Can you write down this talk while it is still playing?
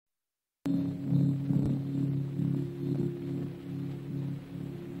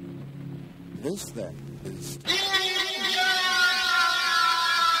This then is...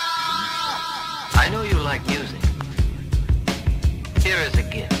 I know you like music. Here is a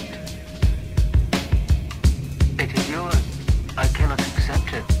gift. It is yours. I cannot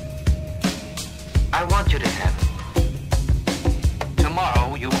accept it. I want you to have it.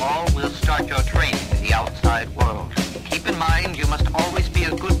 Tomorrow, you all will start your training in the outside world. Keep in mind, you must always be a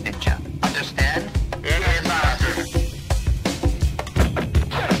good ninja. Understand? Yes, master.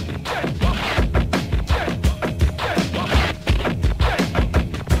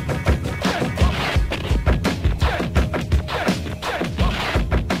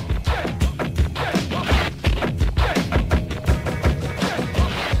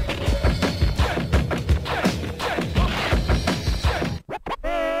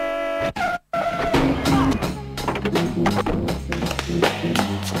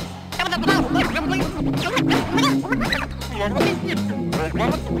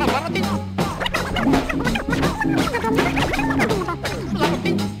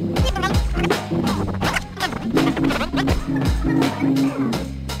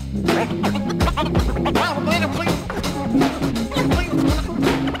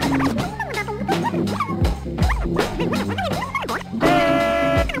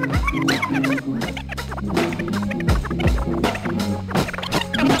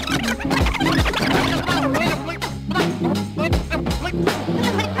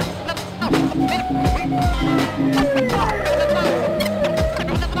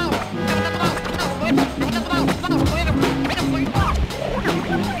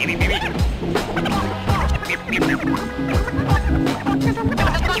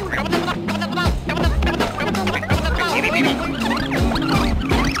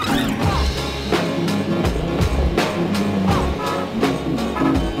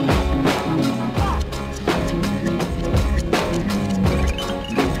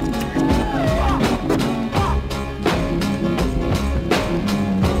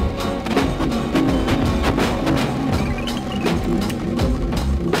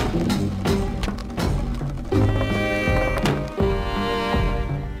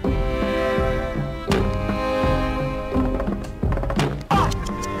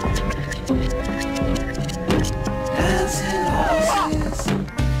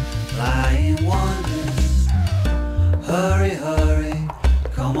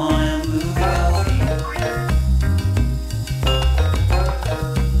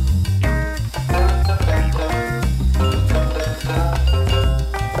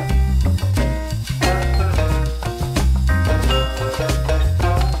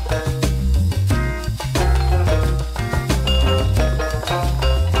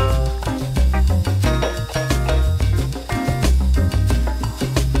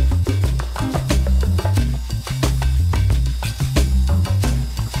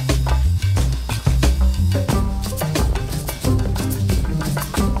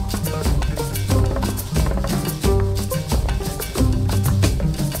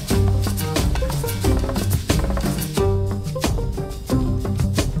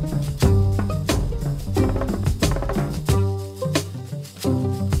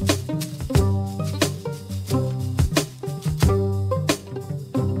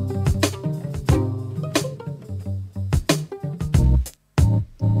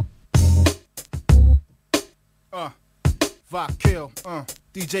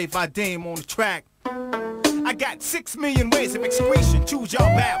 DJ Vadim on the track. I got 6 million ways of excretion, choose y'all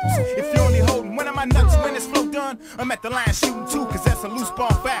battles. If you're only holding one of my nuts when it's flow done, I'm at the line shooting two, cause that's a loose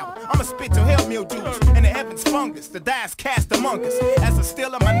ball foul. I'ma spit till hell mildews and the heavens fungus, the dice cast among us. As I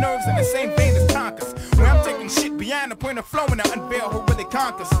still on my nerves in the same vein as Tonkas, where I'm taking shit beyond the point of flow and I unveil who really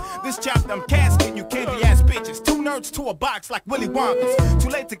conquers. This chapter I'm casting you candy ass bitches, 2 nerds to a box like Willy Wonka's. Too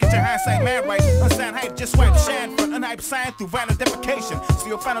late to get your hindsight man right, unsigned hype just wipe shine for unhyped sign through violent defecation. So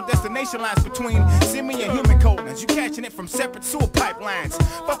your final destination lies between semi and human coldness. You catching it from separate sewer pipelines.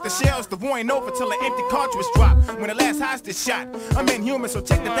 Fuck the shells, the war ain't over till an empty cartridge drop. When the last hostage shot, I'm inhuman, so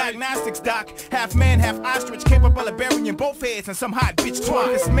check the diagnostics, doc. Half man, half ostrich, capable of burying both heads in some hot bitch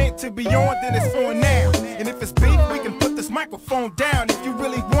twat. It's meant to be on, then it's on now. And if it's beef, we can put this microphone down. If you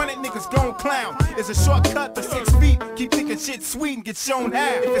really want it, niggas gon' clown. It's a shortcut to 6 feet. Keep thinking shit sweet and get shown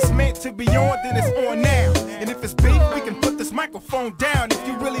how. If it's meant to be on, then it's on now. And if it's beef, we can put this microphone down. If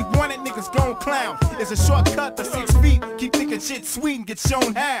you really want it, niggas gon' clown. It's a shortcut to 6 feet. Keep thinking shit sweet and get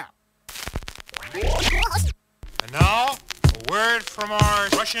shown how. And now, a word from our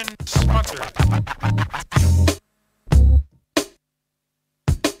Russian sponsor.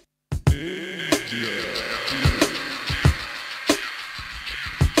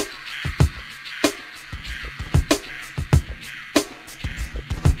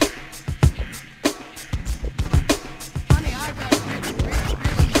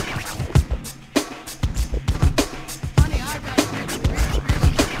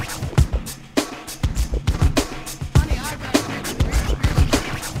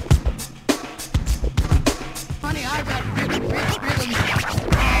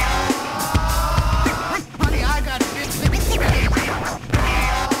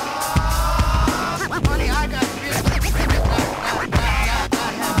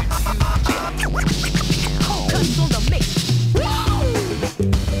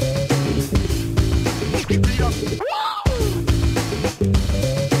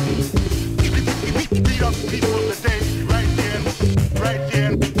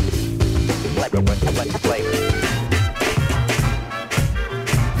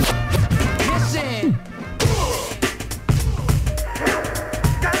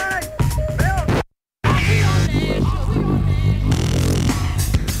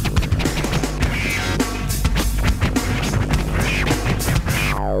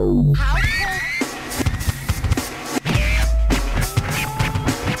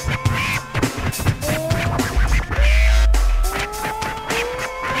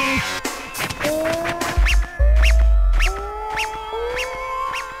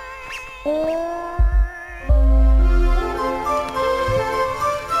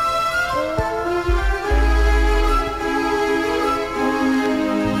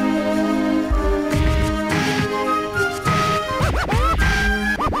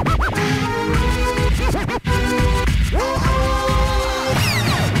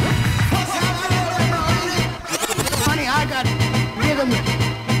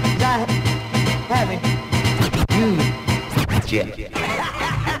 jet.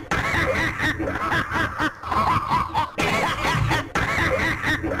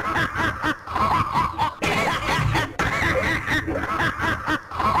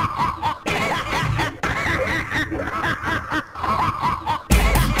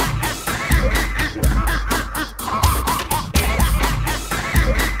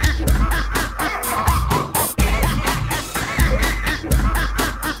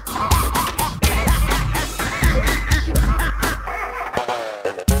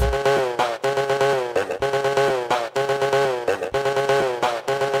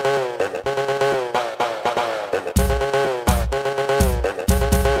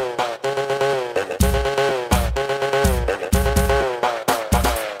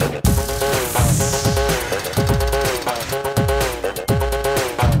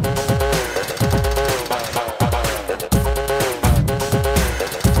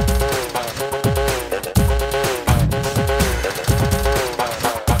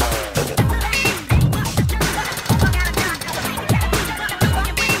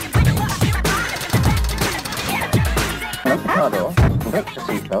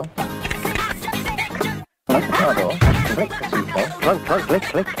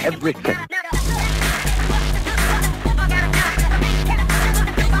 Click every click.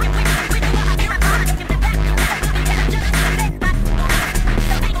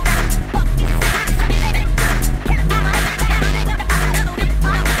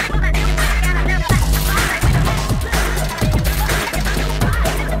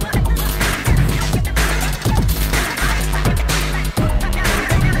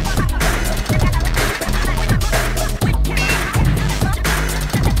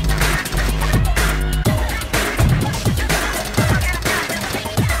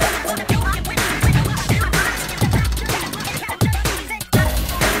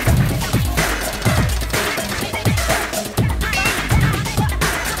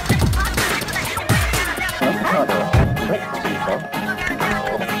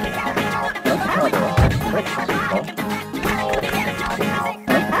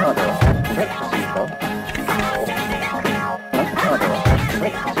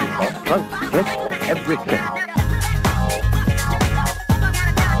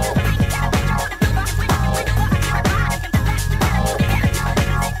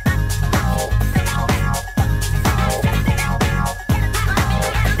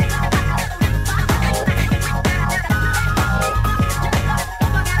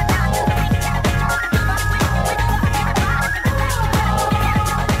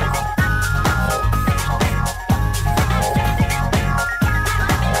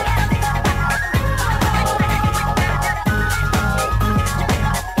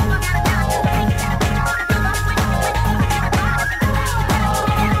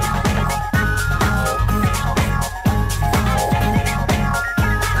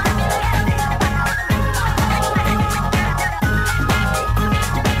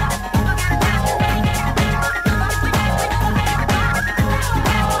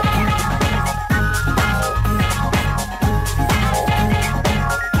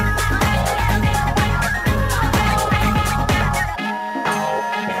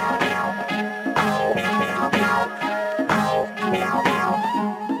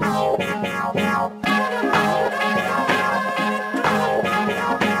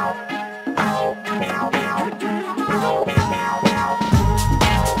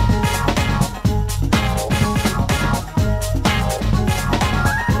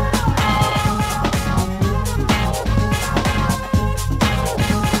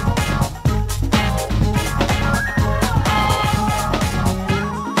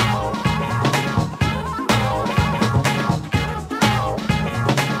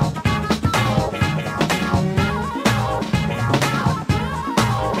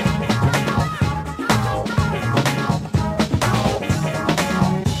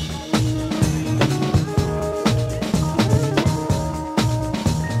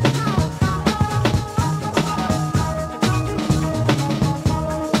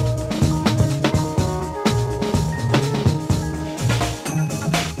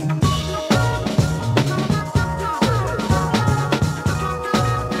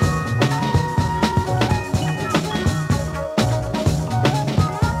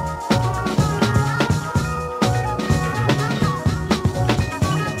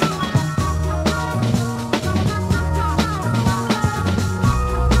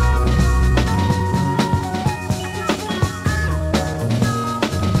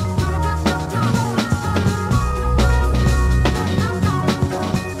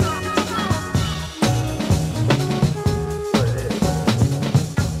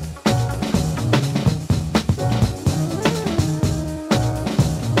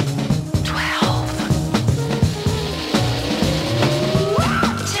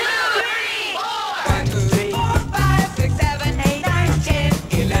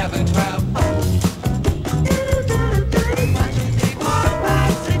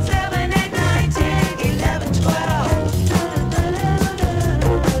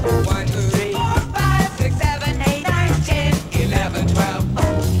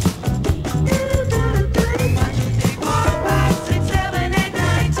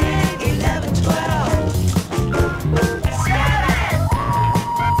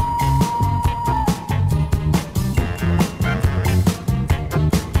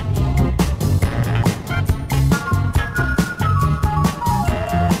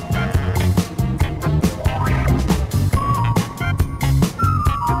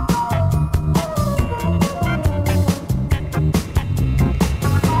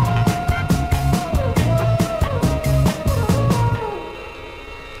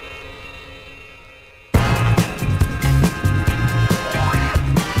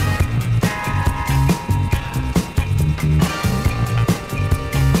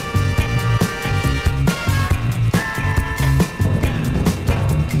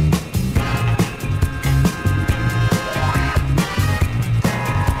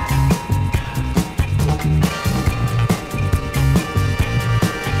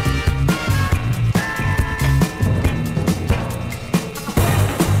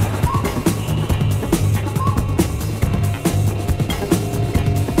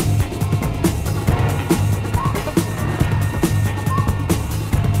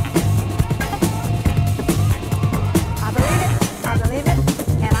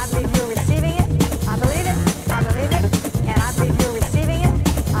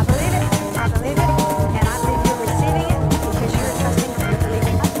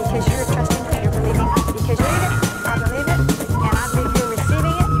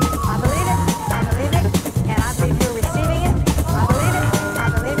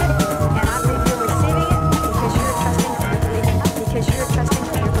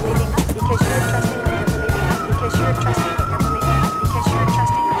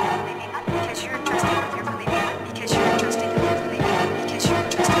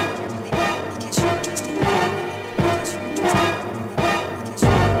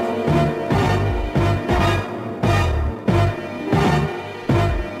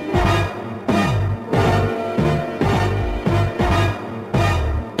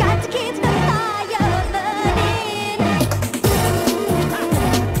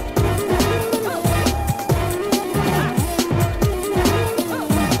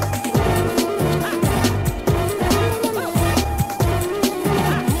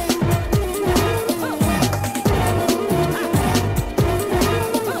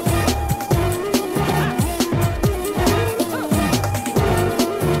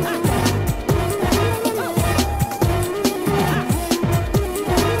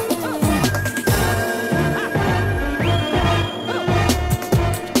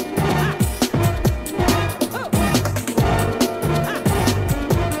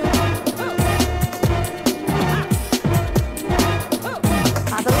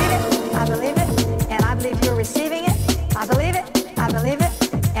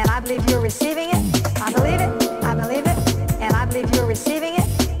 believe you're receiving it. I believe it, I believe it, and I believe you're receiving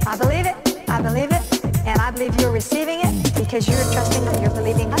it. I believe it, I believe it, and I believe you're receiving it. Because you're trusting and you're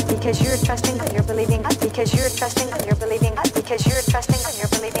believing. Because you're trusting and you're believing. Because you're trusting and you're believing. Because you're trusting and you're